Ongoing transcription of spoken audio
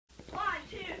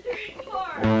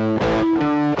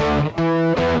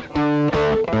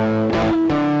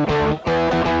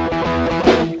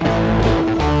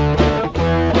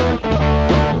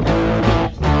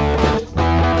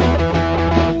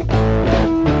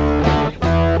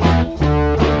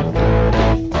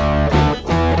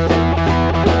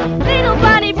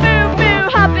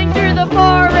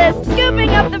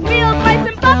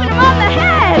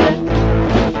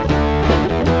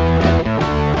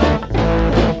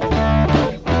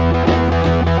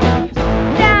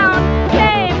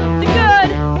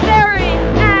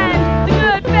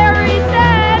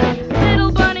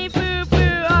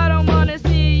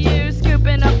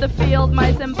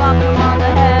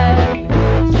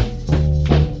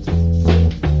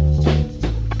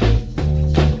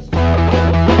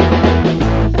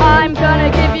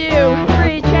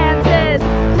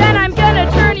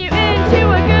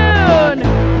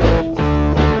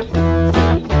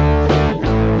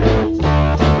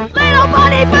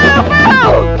Boo!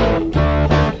 Boo!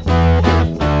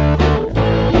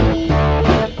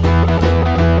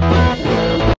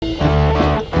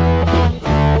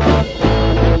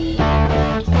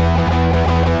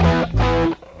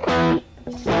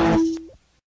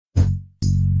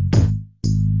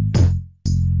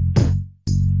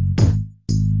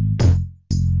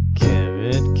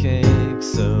 Carrot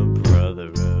cakes, oh brother,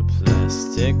 of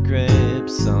plastic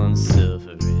grapes on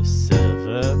silvery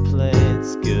silver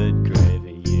plates. Good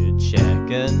gravy, you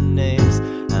jackanapes.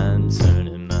 I'm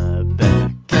turning my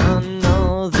back on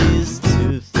all these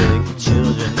toothache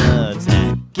children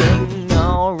attacking.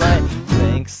 Alright,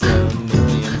 thanks a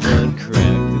million, but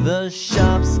crack the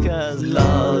shops, 'cause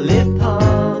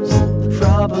lollipops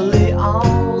probably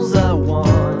all's I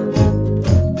want.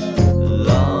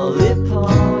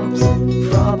 Lollipops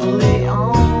probably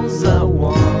all's I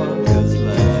want, 'cause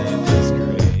life is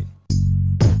great.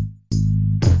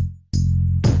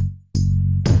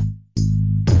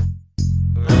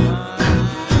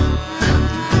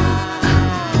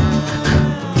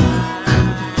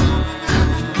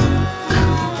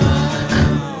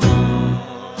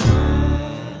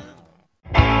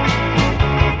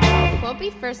 Won't be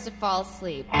first to fall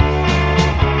asleep.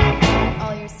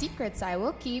 All your secrets I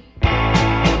will keep.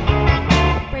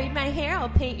 Braid my hair, I'll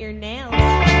paint your nails.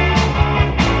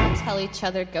 Tell each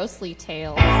other ghostly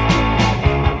tales.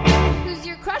 Who's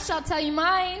your crush? I'll tell you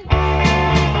mine.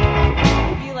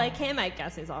 If you like him, I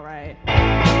guess he's alright.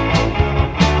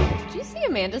 Did you see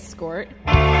Amanda Skort?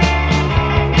 Oh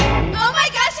my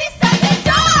gosh, she's such a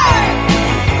dork!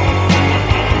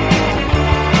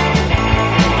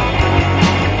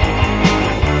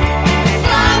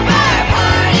 Slumber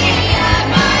party at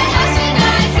my house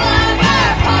tonight. Slumber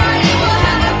party, we'll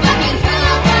have a fucking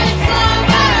pillow fight.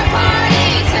 Slumber party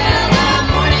till the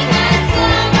morning light.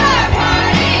 Slumber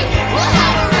party, we'll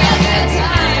have a real good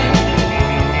time.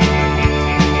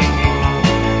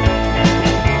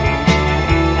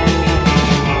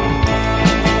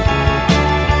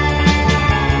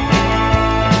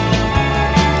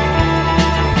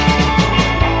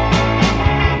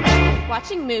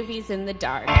 Watching movies in the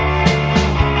dark.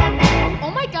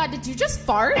 Oh my god, did you just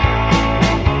fart?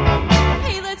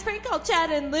 Hey, let's prank call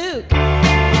Chad and Luke.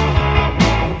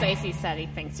 Stacey said he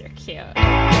thinks you're cute.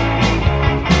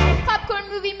 Popcorn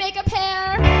movie makeup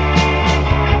hair.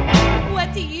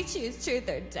 What do you choose, truth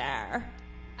or dare?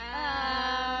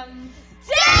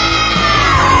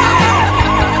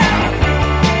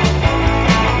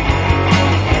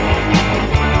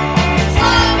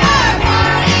 Slumber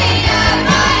party at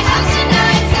my house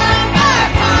tonight. Slumber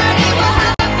party, we'll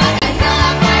have a fucking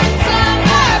pillow fight.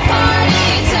 Slumber party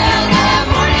till the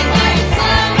morning light.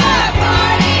 Slumber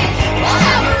party, we'll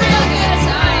have a real good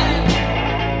time.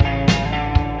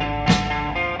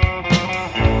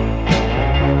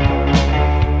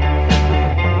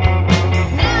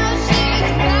 Now she's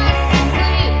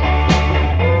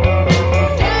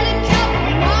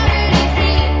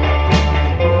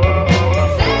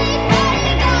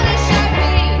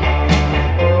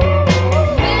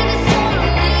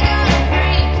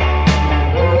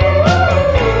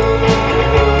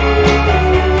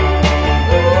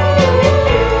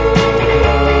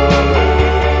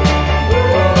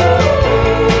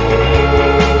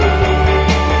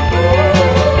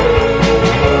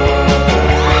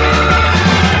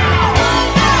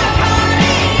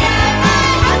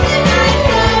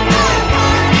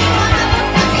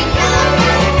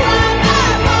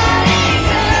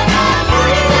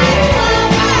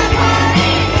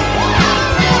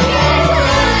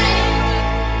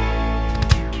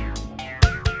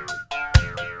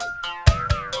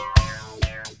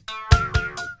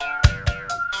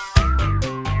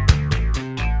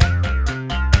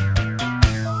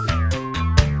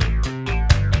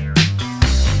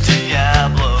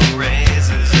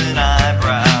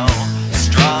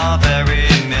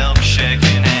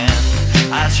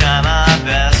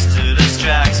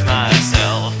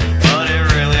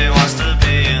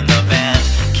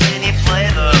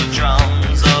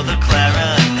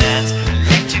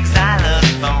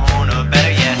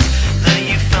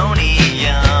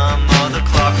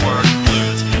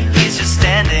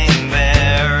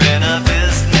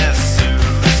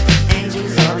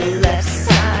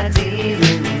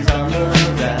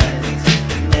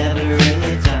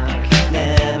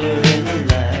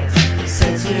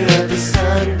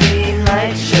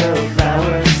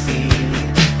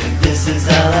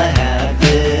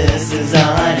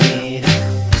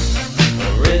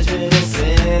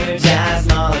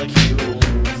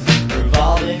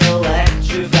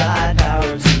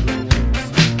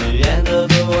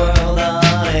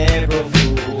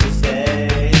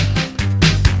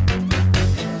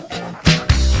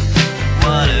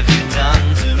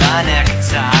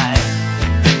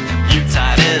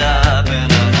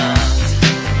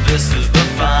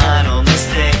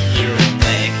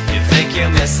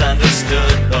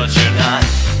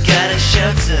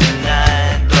good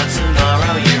tonight, but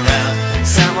tomorrow you're out.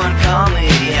 Someone call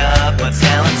me up, a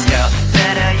talent scout.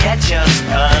 Better yet, just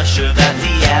usher that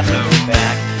Diablo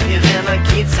back. Give him a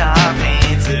guitar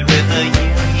painted with a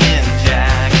Union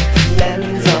Jack.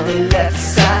 Lemons on the left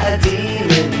side,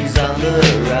 demons on the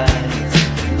right.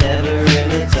 Never in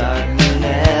the dark,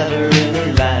 never in the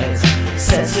light.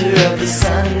 Center of the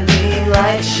sunbeam,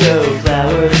 light show,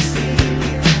 flowers steam.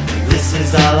 This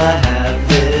is all I have,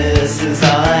 this is all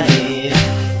I need.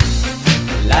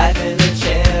 Life in a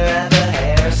chair at the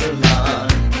hair salon,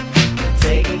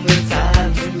 taking the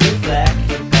time to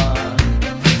reflect upon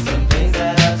some things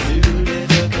that are too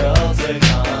difficult to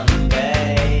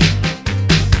convey.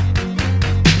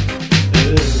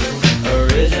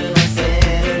 Original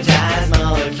synergized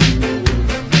molecules,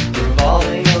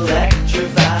 revolving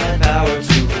electrified power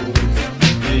tools.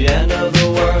 The end of the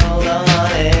world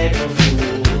on April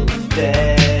Fool's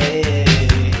Day.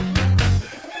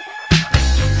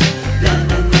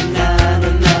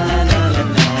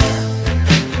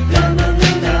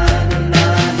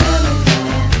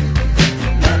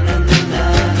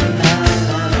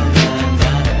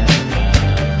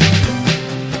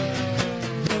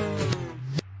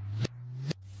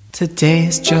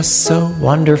 Today's just so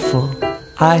wonderful,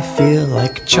 I feel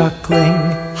like chuckling,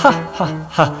 ha ha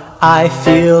ha. I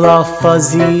feel all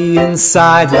fuzzy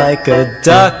inside like a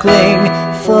duckling,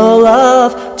 full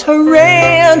of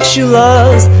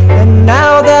tarantulas. And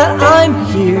now that I'm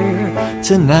here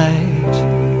tonight,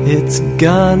 it's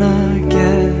gonna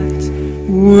get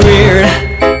weird.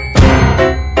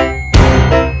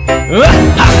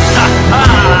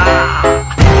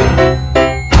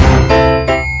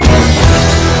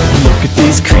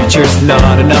 Creatures,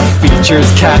 not enough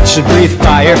features. Cats should breathe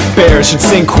fire, bears should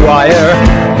sing choir.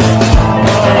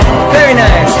 Very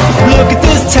nice. Look at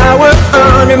this tower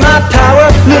under my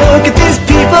power. Look at these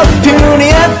people,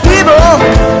 puny and feeble.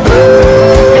 Ooh.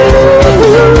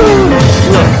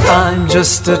 Look, I'm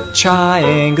just a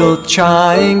triangle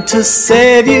trying to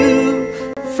save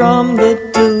you from the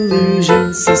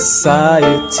delusion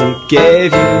society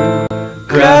gave you.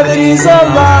 Gravity's a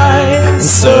lie, and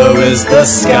so is the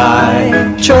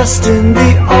sky. Trust in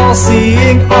the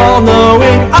all-seeing,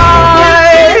 all-knowing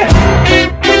eye.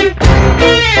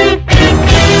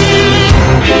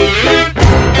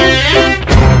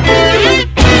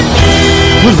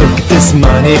 Look at this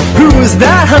money, who's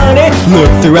that honey? Look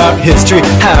throughout history,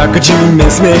 how could you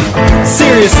miss me?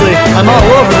 Seriously, I'm all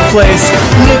over the place.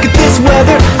 Look at this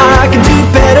weather, I can do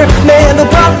better. Man, they'll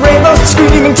pop rainbows,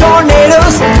 screaming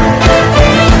tornadoes.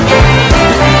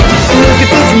 Look at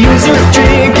this user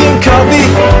drinking coffee.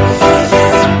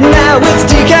 Now it's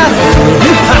decaf.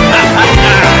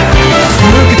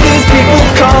 Look at these people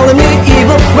calling me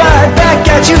evil. Right back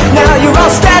at you, now you're all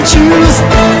statues.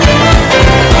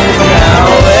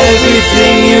 Now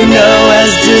everything you know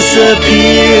has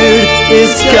disappeared.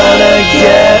 It's gonna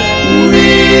get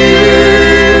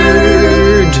weird.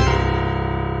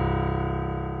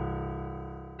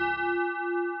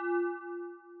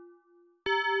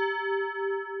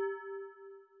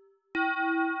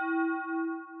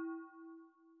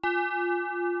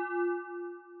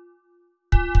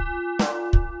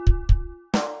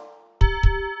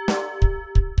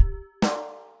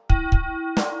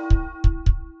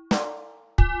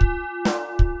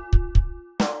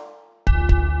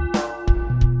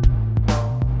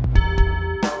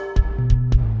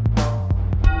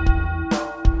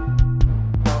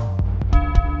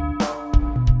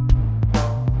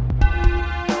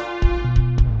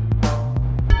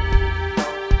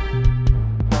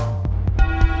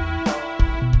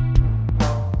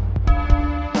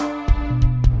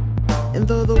 And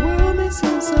though the world may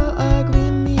seem so ugly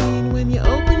and mean, when you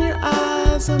open your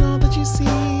eyes and all that you see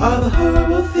are the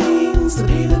horrible things, the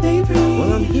pain that they bring.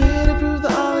 Well, I'm here to prove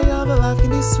that all your other life can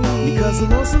be sweet, because the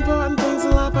most important things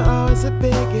in life are always the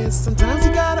biggest. Sometimes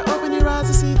you gotta open your eyes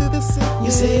to see through the sickness. You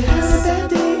say you had a bad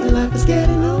day and life is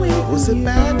getting away from you. Sit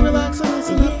back, relax, and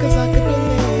listen up, cause I could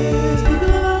relate. People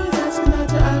are always asking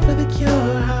out your eye for the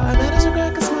cure. How I managed to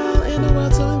crack a smile in a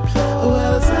world so impure. Oh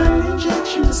well, it's not an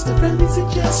injection, just a friendly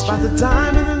suggestion. By the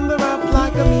diamond in the rough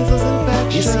like a measles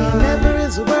infection. You see, never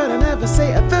is a word I never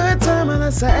say a third time,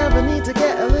 unless I ever need to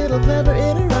get a little clever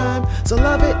in a rhyme. So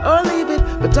love it or leave it,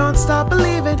 but don't stop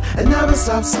believing and never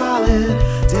stop smiling.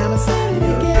 Damn, it's sad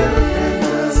your girlfriend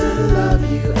doesn't love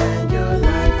you and your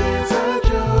life is a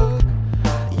joke.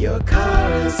 Your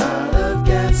car is out of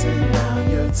gas and now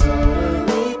you're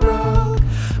totally broke.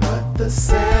 But the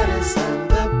saddest and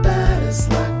the baddest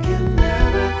luck can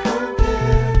never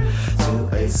compare to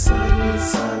a sunny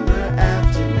summer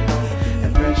afternoon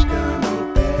and fresh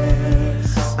gummy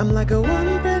bears. I'm like a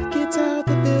one-fret guitar with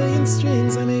a billion strings.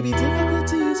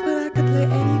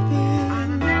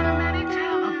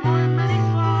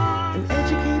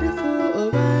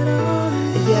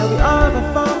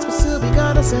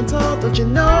 Don't you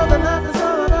know that life is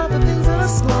all about the things that are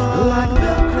small? Like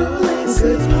Velcro laces,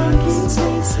 good parking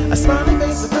spaces, a smiling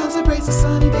face, a friends embrace, a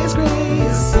sunny day's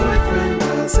grace. Your boyfriend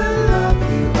doesn't love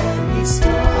you and he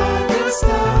stole all your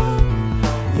stuff.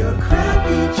 Your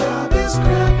crappy job is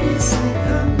crappy, see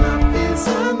enough is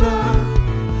enough.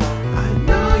 I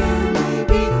know you may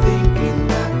be thinking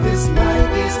that this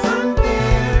life is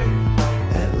unfair.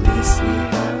 At least we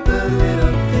have the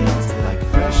little things like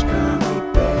fresh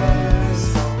gummy bears.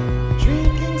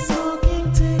 Drinking,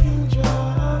 smoking, taking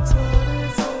drugs, what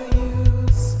is the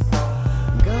use?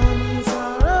 Gummies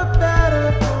are a better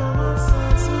form of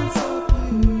substance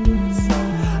abuse.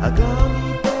 A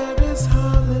gummy bear is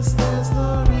harmless, there's no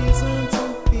reason to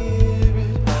fear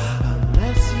it,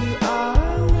 unless you are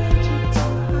allergic to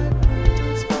high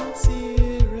fructose corn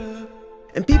syrup.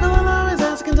 And people will always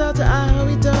ask and Dr. I how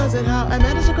he does it, how I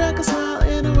manage to crack a smile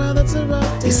in a world that's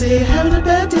erupted. You say you're having a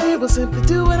bad day, well simply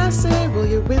do what I say. Roll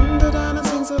your window down and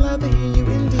sing so loud they hear you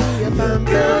in D. If I'm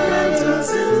girlfriend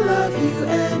doesn't love you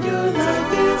and your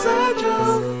life is a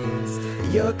joke.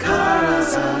 Your car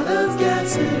is out of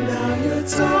gas and now you're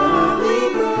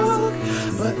totally broke.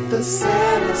 But the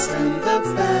saddest and the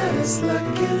baddest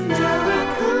luck can never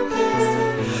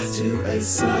compare to a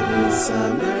sunny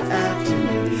summer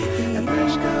afternoon and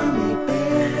fresh gummy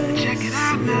bears. Check it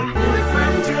out now. Your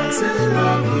boyfriend doesn't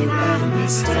love you and you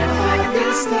stole all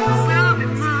your stuff.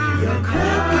 Your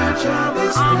crappy job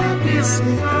is crappy,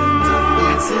 sleep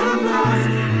enough is enough.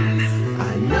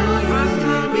 I know you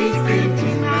may be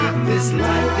thinking that this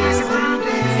life is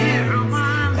unfair.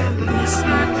 At least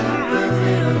we have the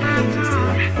little things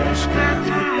like fresh gummy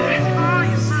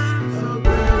bears. The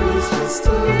worry's just a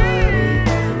worry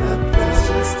and the threat's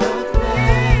just a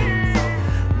threat.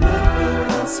 Nothing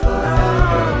lasts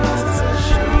forever, that's a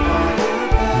surefire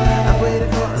bet. I've waited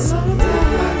for a long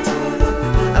time.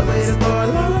 I've waited for a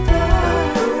long time.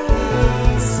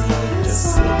 Just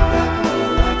sit back and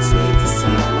relax, wait to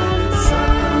see when it's up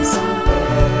on some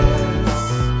bears.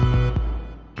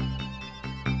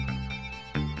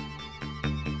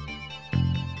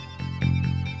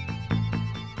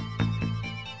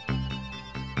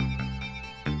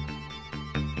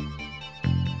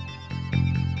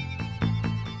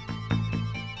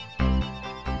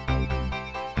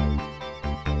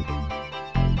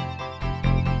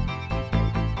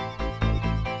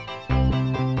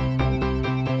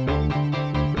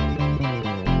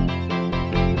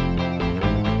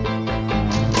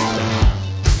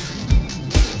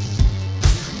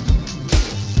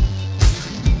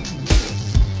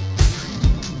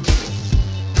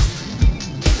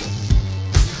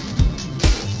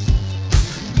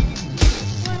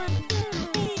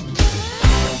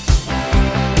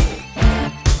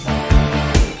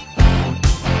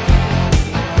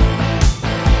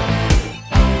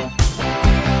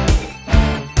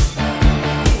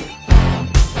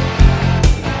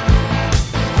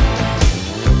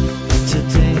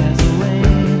 Today has a way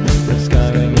of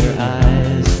scarring your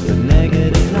eyes with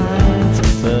negative lines,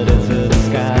 but it's a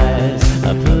disguise.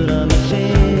 I put on the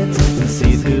shades to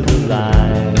see through the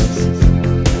lies.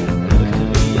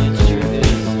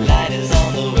 Light is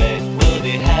on the way, we'll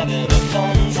be having a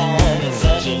fun time. It's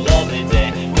such a lovely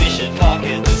day, we should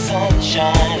pocket the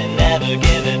sunshine and never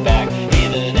give it back.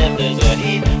 Even if there's a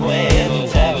heat wave or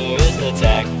terrorist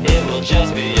attack, it will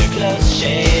just be a close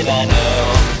shave. I know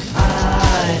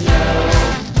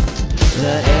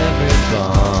That every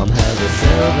bomb has a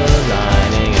silver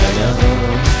lining.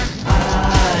 I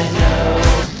know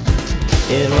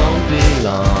it won't be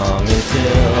long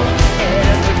until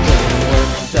everything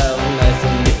works out nice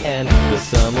in the end. The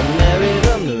sun will marry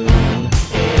the moon.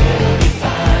 It'll be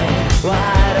fine.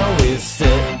 Why don't we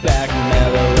sit back,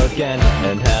 mellow again,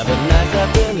 and have a nice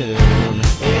afternoon?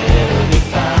 It'll be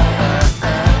fine.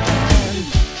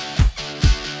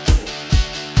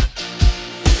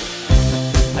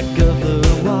 I go for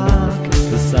a walk,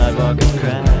 the sidewalk is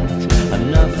cracked. I'm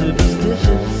not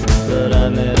superstitious, but I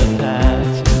made a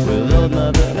pact with old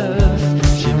Mother Earth,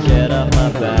 she'd get off my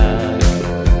back.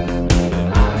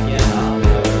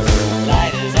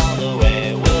 light is on the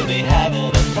way, we'll be having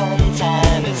a fun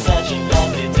time. It's such a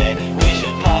lovely day, we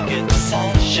should pocket the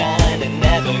sunshine and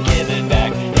never give it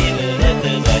back. Even if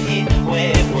there's a heat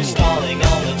wave, we're stalling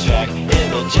on the track.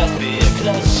 It will just be a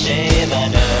close shave. I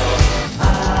know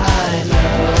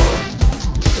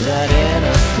That in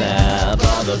a snap,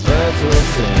 all the birds will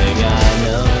sing. I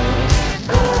know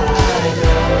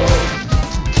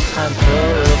I'm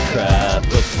full of crap,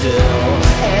 but still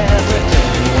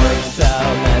everything works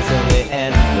out nice in the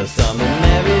end. The sun will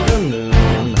marry the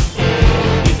moon.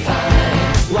 It'll be fine.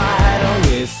 Why don't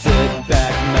we sit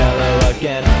back, mellow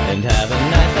again, and have a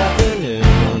nice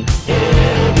afternoon?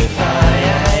 It'll be fine.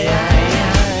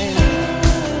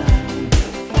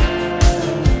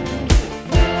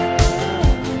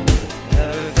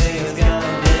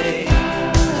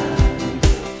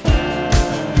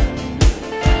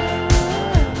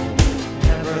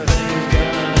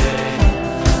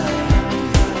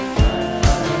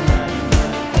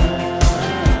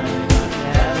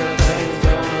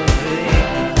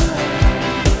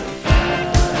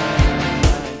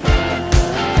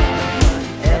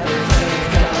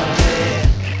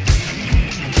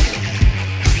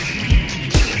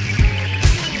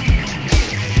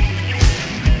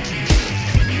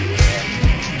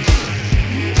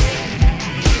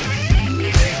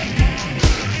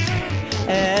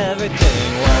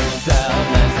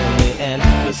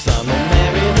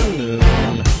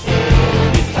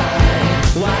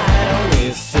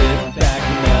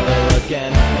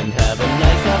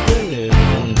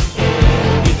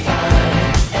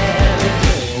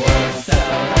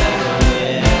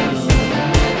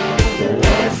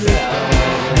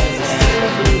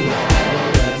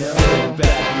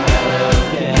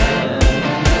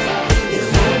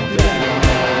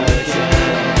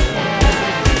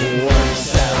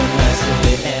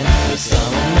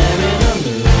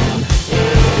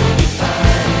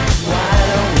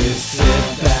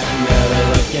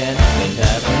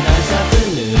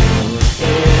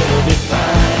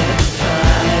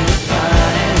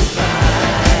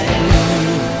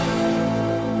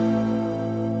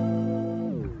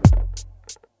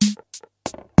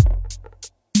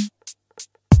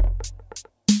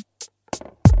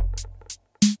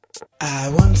 I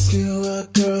once knew a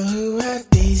girl who had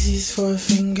daisies for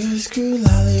fingers, grew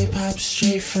lollipops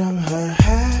straight from her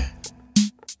hair.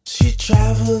 She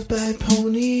traveled by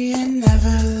pony and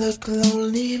never looked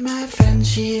lonely. My friend,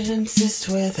 she'd insist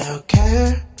without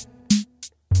care.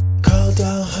 Called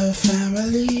all her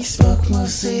family, spoke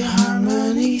mostly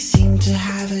harmony, seemed to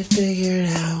have it figured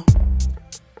out.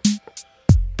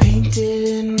 Painted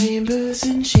in rainbows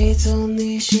and shades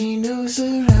only she knows,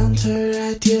 around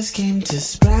her ideas came to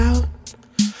sprout.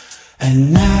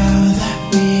 And now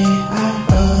that we are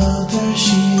older,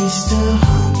 she still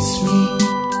haunts me.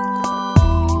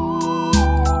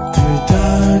 Through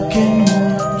dark and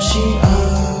warm, she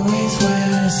always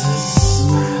wears a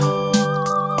smile.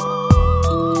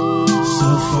 So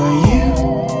for you,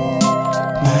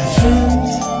 my friend,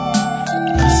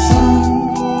 a song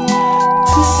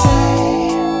to say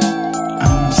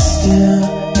I'm still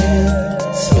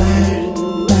inspired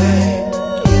by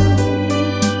you.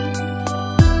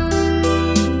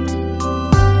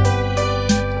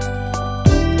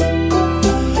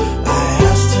 I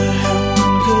asked her how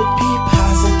one could be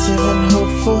positive and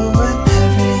hopeful when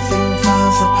everything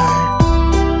falls apart.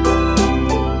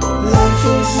 Life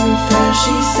isn't fair,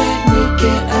 she said, make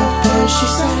it up there, she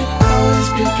said, always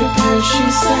be prepared, she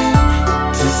said,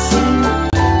 to sing.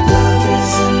 Love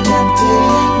is invented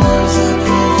and words are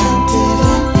prevented,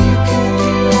 and you can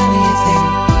do anything.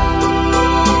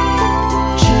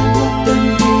 Chin up and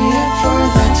be it, for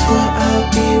that's what I'll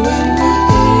be when we're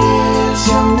 80 years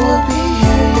young, we'll be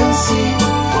here, you'll see.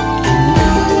 And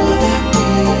now that we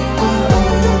are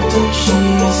older, she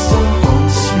still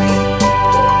haunts me.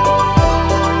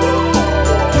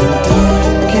 Through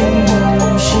dark and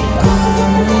warm, she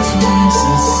always wears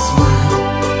a smile.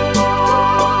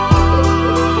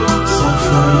 So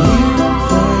for you,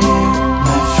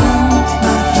 my friend,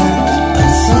 a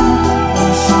song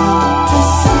to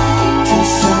say,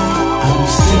 I'm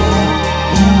still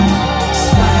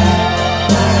inspired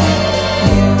by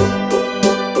you.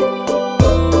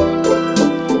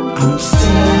 I'm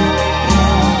still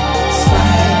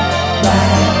inspired by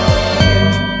you.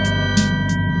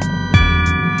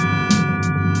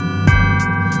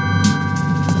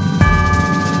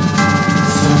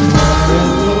 Somewhere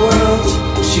in the world,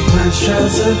 she plants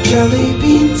trails of jelly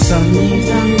beans. Some leave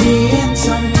them be and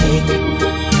some take.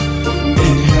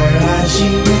 In her eyes she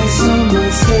makes no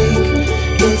mistake,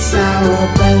 it's now a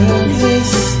better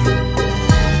place.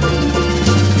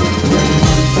 When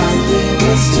one finally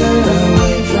whisked her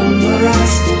away from the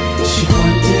rest, she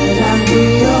pointed and we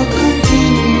all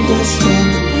continued to spin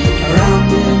around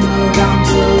and around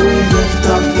till we lift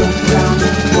off the ground.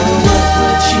 Well, what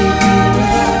would she be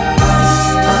without us,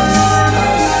 us,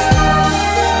 us?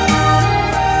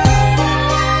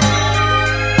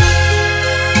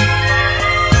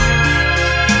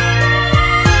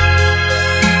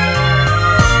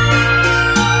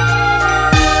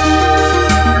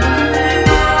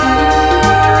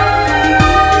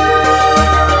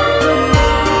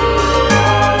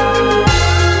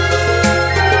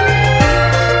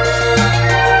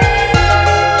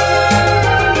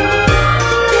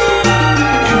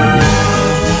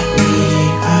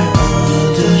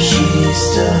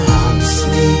 Still haunts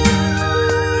me.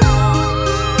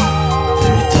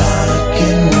 Through dark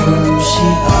and warm, she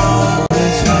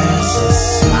always wears a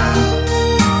smile.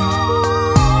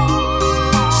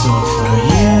 So for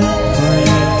you,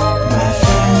 my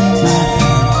friend,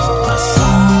 a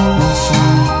song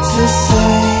to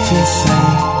say,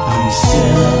 I'm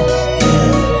still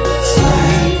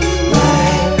inspired by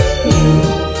you.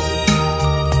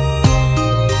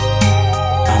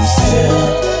 I'm still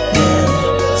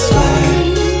inspired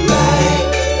by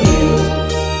you.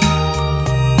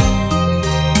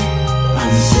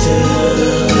 I'm still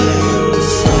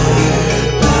inspired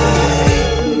by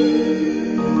you.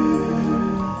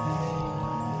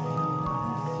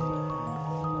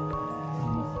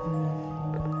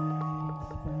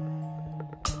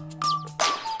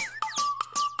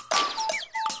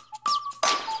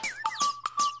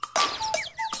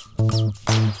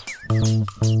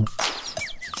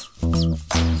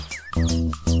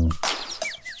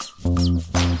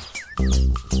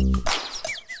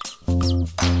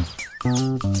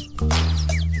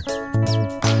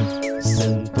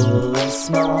 Simple and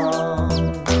small,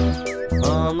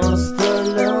 almost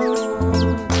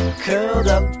alone, curled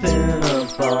up in a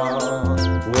ball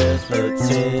with a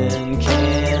tin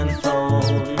can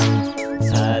phone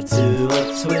tied to a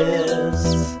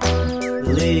twist,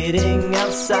 leading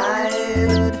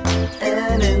outside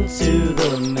and into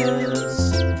the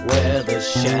mist where the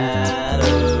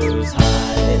shadows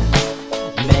hide.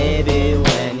 Maybe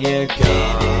when you're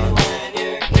gone,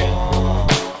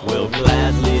 we'll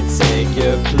gladly take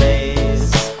your place.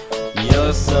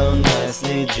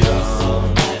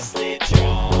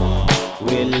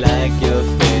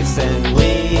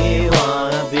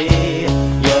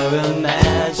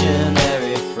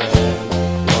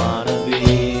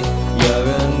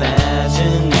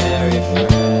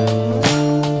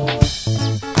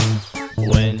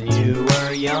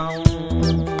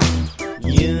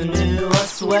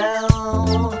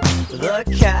 well. The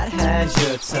cat has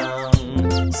your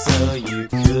tongue, so you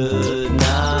could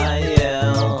not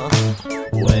yell.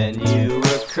 When you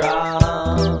were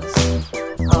cross,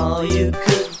 all you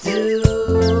could do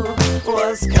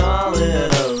was call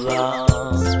it a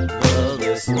loss. Though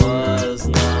this was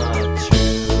not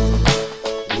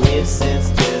true, we've since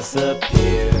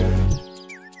disappeared.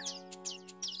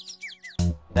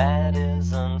 That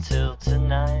is until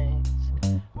tonight,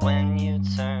 when you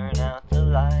turn out the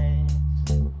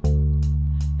lights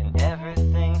and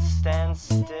everything stands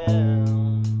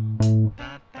still.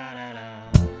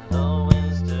 The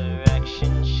wind's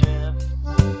direction shifts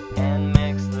and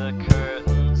makes the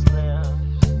curtains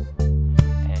lift,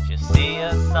 and you see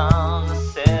us on the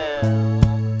sill.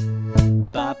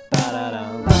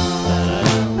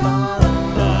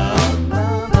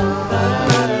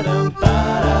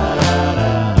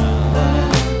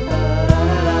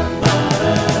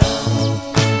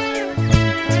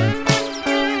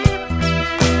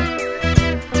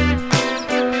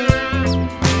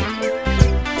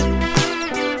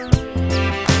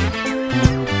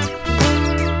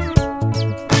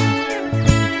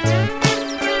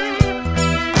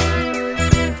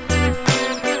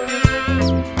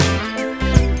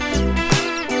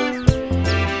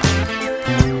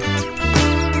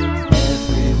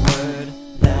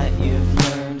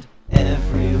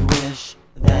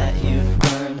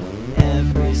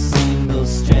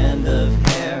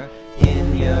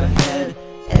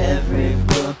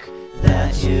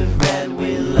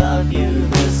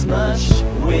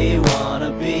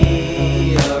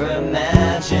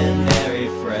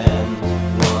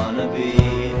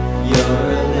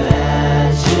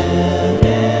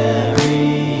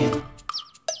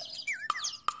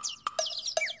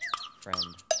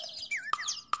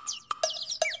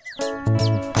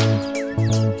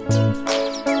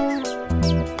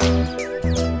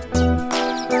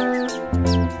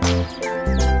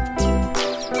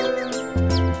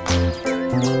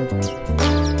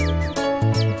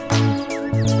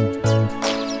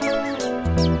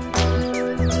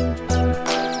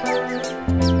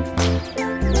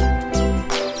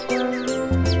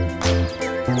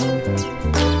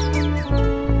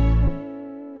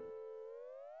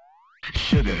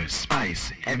 Sugar,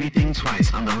 spice, everything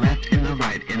twice, on the left and the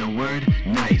right, in a word,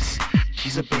 nice.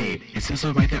 She's a babe, it says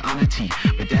so right there on her T,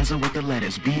 bedazzle with the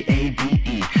letters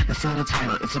B-A-B-E. That's not a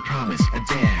title, it's a promise, a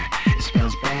dare. It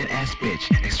spells badass bitch,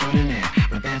 extraordinaire,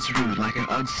 but that's rude, like an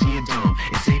Ugg see a dome.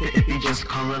 It's safer if you just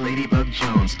call her Ladybug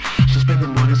Jones. She'll spend the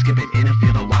morning skipping in a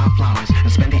field of wildflowers,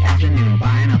 and spend the afternoon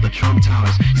buying out the Trump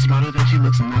Towers. She's smarter than she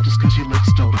looks, and not just cause she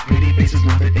looks dope. A pretty face is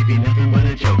nothing, it be nothing but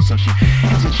a joke. So she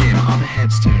hits a gym, all the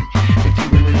heads turn, 50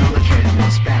 women on the treadmill,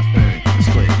 spat burn,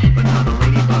 split. But now the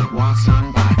Ladybug walks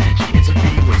on by. She hits a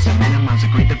few ways to minimize a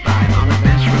great divide. On the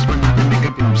bench press, but not to make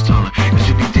her boobs taller. Cause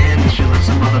she'll be damned if she lets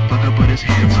some motherfucker put his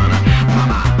hands on her.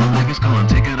 Mama, the life is calling,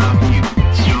 take it off mute.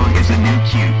 Strong is a new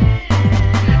cue.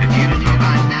 If you don't know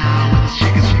by now what this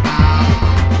chick is about,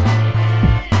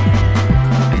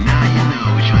 and now you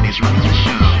know which one is running the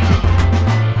show.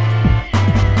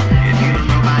 If you don't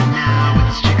know by now what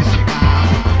this chick is about,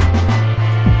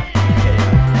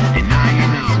 and now you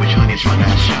know which one is running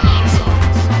the show.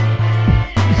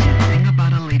 The thing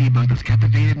about a ladybug that's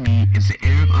captivated me is the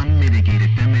air of unmitigated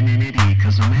femininity.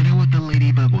 Cause no matter what the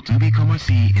ladybug will do, become or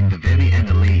see, in the very end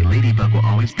the ladybug will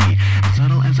always be as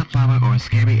subtle as a flower or as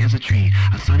scary as a tree,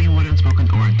 a sunny word unspoken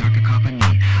or a dark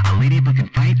cacophony. A ladybug can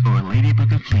fight or a ladybug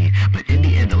can flee, but in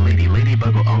the end the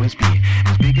ladybug will always be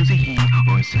as big as a he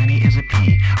or as tiny as a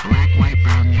pea. Black, white,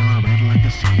 brown, yellow, red like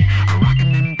the sea. A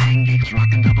rockin' them pancakes,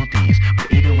 rockin' double D's.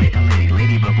 But either way a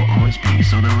ladybug will always be.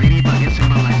 So the ladybug, it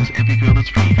symbolizes every girl that's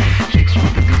free. Chicks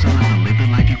with the guts and let them live the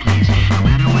life you please. No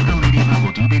matter what the ladybug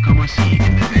will do, become or see,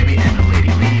 in the very end the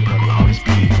ladybug will always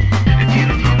be. If you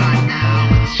don't know by now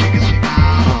what this chick is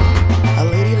about, A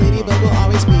ladybug will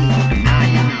always be. and now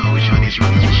you know which one is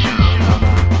running the show.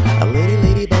 A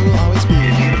ladybug will always be.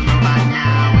 If you don't know by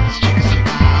now what this chick is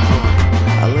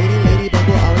about, A ladybug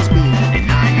will always be. and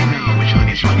now you know which one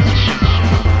is running the show.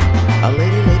 A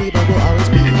ladybug will always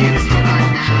be. If you don't know by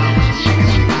now what this chick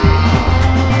is about,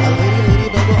 A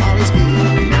ladybug will always be.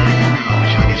 and now you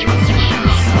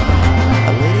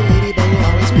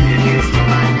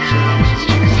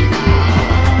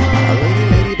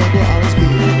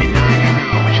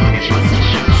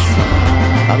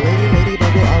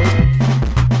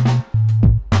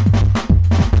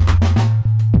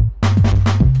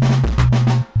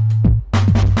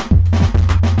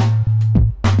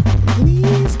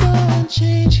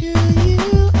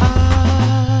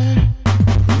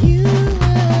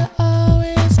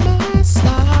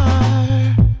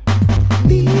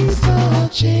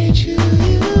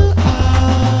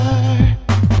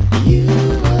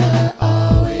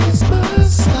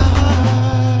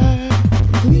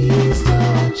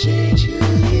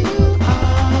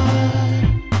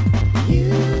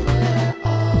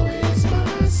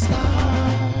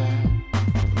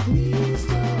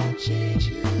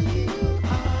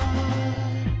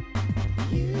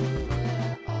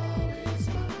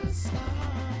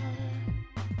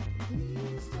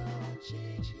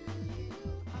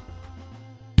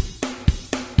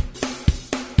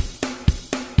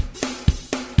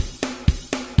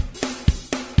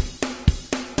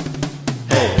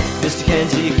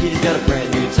We got a brand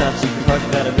new top secret party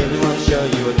that I really want to show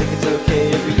you. I think it's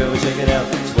okay if we go check it out.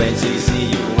 Just wait till you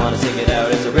see, you will want to take it out.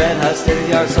 It's a red hot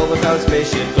state-of-the-art solar powered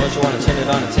spaceship. Don't you want to turn it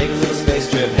on and take a little space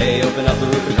trip? Hey, open up the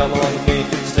roof and come along with me.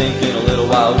 Just thinking a little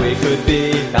while we could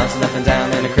be bouncing up and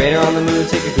down in a crater on the moon.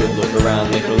 Take a good look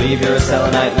around, make believe you're a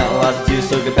selenite. Not a lot to do,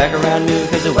 so get back around noon,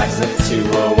 cause it waxes up to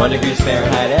 1 degrees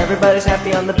Fahrenheit. Everybody's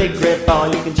happy on the big red ball.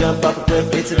 You can jump off a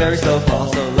cliff, it's a very slow fall.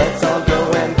 So let's all go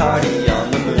and party on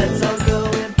the moon. Let's all go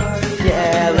and party.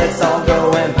 Yeah, let's all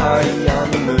go and party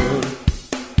on the moon.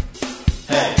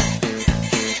 Hey,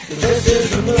 this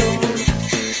is the moon.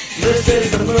 This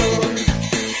is the moon.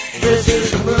 This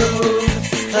is the moon.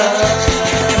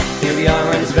 Here we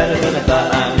are, and it's better than I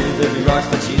thought. I knew there'd be rocks,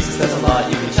 but Jesus, that's a lot.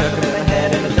 You can chuck them in the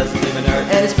head, and it doesn't even hurt.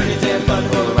 And it's pretty damn fun to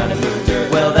roll around in moon dirt.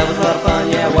 Well, that was a lot of fun,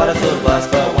 yeah, what a float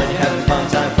blast. But when you're having fun,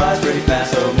 time flies pretty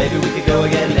fast. So maybe we could go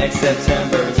again next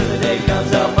September, until the day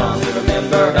comes out fun to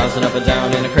remember. Bouncing up and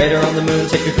down in a crater on the moon.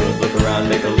 Take a good look around,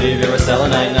 make believe you're a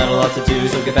selenite. Not a lot to do,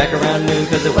 so get back around noon,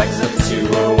 cause it waxes up to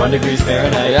 1 degrees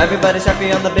Fahrenheit. Everybody's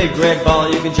happy on the big red ball.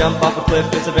 You can jump off a cliff,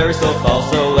 it's a very slow fall.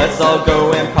 So let's all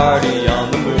go and party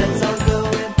on the moon. Let's all go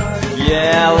and party.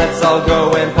 Yeah, let's all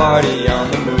go and party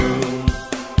on the moon.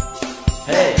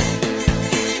 Hey,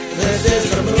 this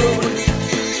is the moon.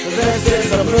 This is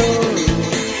the moon.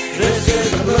 This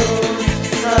is the moon.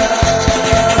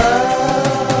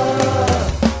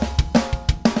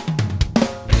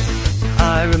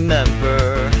 I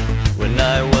remember when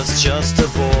I was just a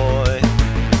boy.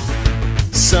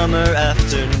 Summer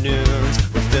afternoons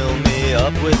would fill me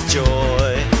up with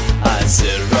joy. I'd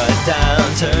sit right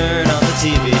down, turn on the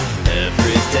TV.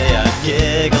 Every day I'd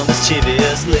giggle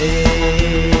mischievously.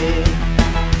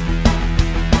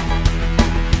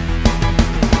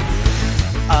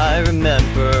 I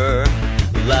remember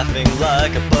laughing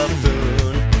like a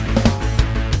buffoon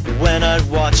when I'd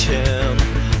watch him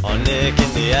on Nick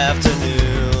in the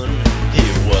afternoon. He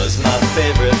was my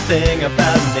favorite thing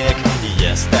about Nick.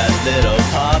 Yes, that little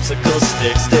popsicle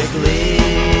stick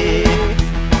Lee.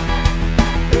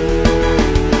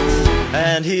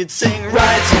 And he'd sing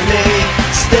right to me,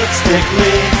 stick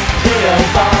Lee, P.O.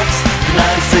 Box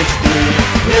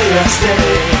 963, New York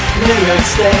City, New York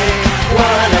State,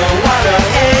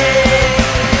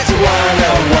 10108,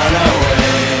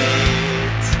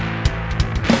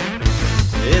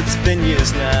 10108. It's been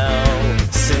years now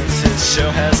since his show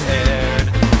has aired.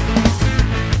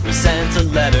 We sent a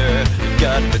letter,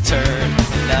 got returned,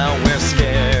 and now we're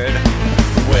scared.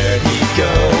 Where'd he go?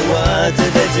 What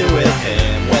did they do with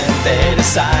him when they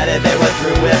decided they were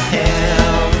through with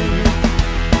him?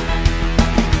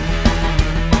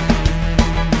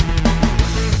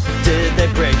 Did they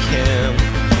break him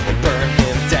or burn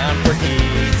him down for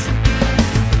heat?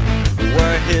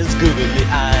 Were his googly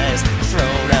eyes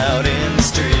thrown out in the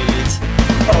street?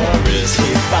 Or is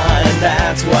he fine?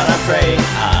 That's what I'm praying.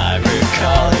 I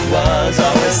recall he was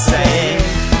always saying,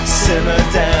 simmer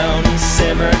down,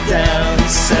 simmer down,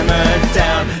 simmer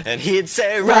down. And he'd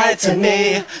say right to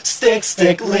me, stick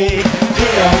Lee,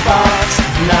 P.O. Box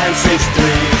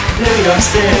 963, New York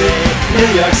City,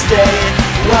 New York State,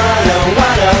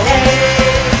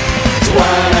 10108,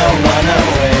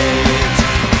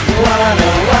 10108,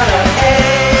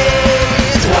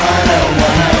 10108,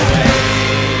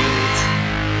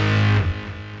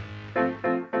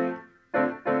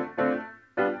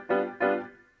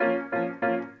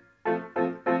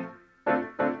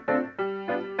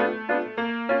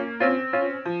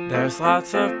 There's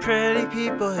lots of pretty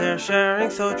people here sharing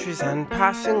sotries and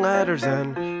passing letters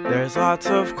in. There's lots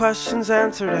of questions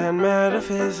answered and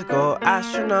metaphysical,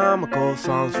 astronomical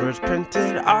songs, words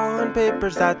printed all on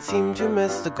papers that seem too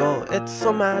mystical. It's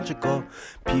so magical.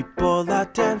 People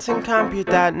that dance and compute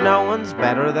that no one's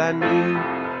better than you.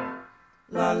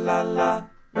 La la la,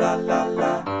 la la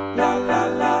la, la la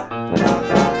la, la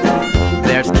la la.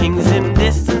 There's kings in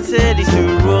distant cities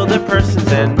who rule their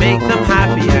persons and make them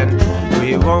happy, and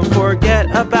we won't forget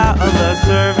about the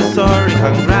servitory,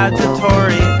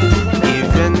 congratulatory.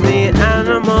 Even the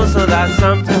animals know that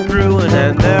something's brewing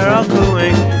and they're all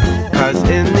cooing, cause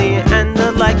in the end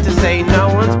I'd like to say no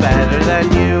one's better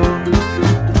than you.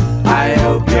 I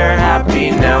hope you're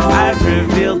happy now I've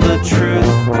revealed the truth.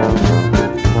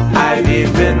 I've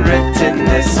even written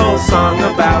this whole song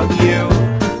about you,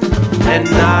 and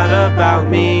not about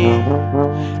me,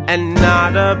 and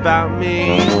not about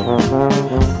me.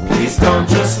 Please don't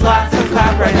just laugh and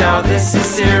clap right now, this is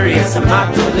serious, I'm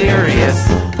not delirious.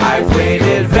 I've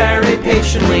waited very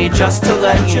patiently just to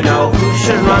let you know who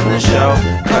should run the show,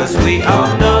 cause we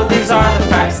all know these are the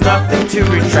facts, nothing to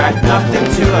retract, nothing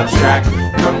to abstract.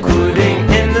 Concluding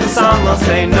in the song I'll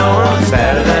say no one's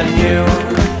better than you.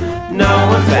 No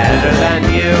one's better than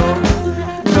you.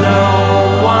 No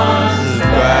one's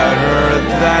better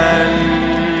than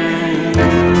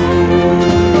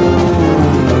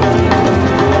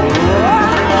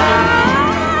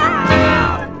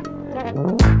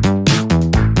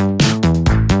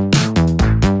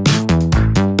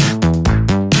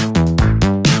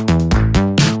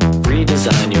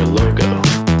Redesign your logo.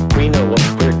 We know what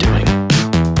we're doing.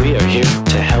 We are here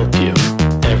to help you.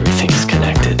 Everything's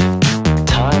connected.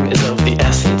 Time is of the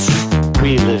essence.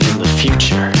 We live in the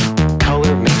future.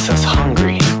 Color makes us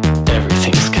hungry.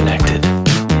 Everything's connected.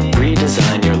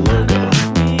 Redesign your logo.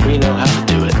 We know how to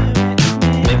do it.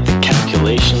 Make the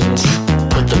calculations.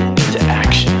 Put them into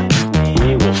action.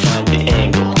 We will find the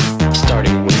angle.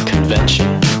 Starting with convention.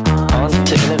 On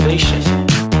to innovation.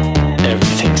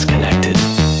 Everything's connected.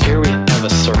 Here we have a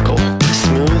circle,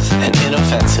 smooth and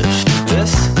inoffensive.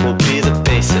 This will be the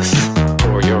basis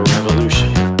for your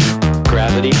revolution.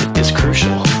 Gravity is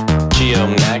crucial.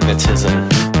 Geomagnetism.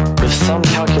 With some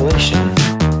calculation,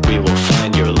 we will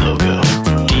find your logo.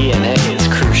 DNA is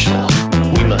crucial.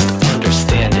 We must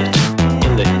understand it.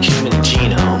 In the human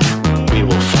genome, we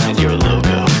will find your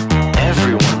logo.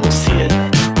 Everyone will see it.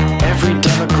 Every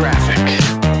demographic.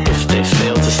 If they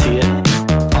fail to see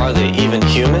it, are they even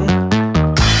human?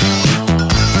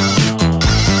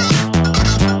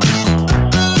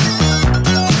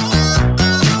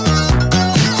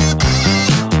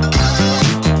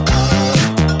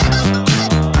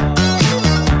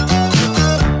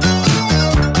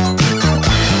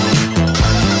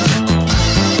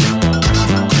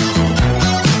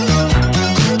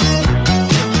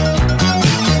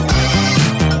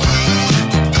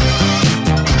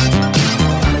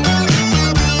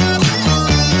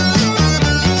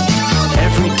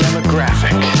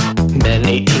 Men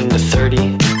 18 to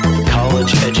 30,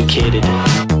 college educated,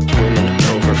 women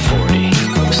over 40,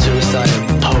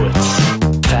 suicidal poets,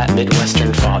 fat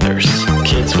Midwestern fathers,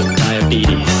 kids with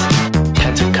diabetes,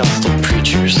 Pentecostal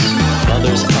preachers,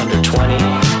 mothers under 20,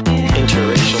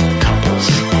 interracial couples,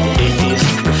 atheist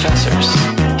professors,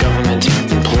 government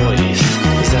employees,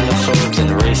 xenophobes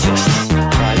and racists,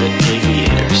 private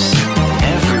aviators.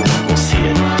 Everyone will see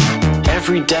it.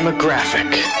 Every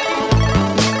demographic.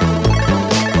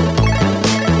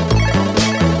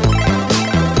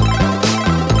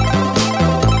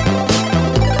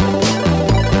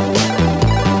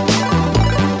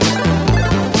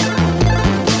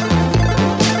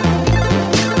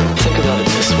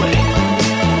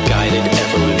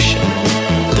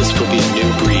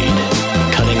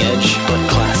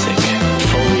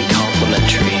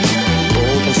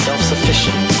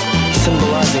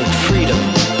 Symbolizing freedom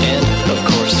and, of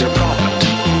course, their product.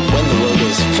 When the logo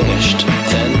is finished,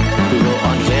 then we will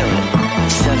unveil it.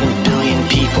 7 billion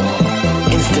people,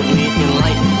 instantly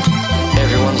enlightened.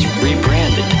 Everyone's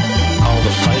rebranded. All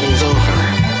the fighting's over.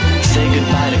 Say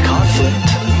goodbye to conflict.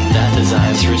 That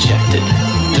design's rejected.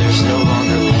 There's no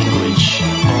longer language,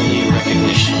 only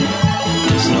recognition.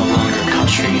 There's no longer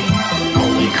country,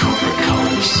 only corporate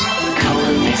colors.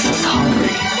 Color makes us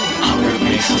hungry. Hunger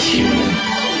makes us human.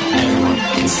 Everyone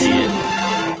can see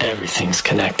it. Everything's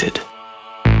connected.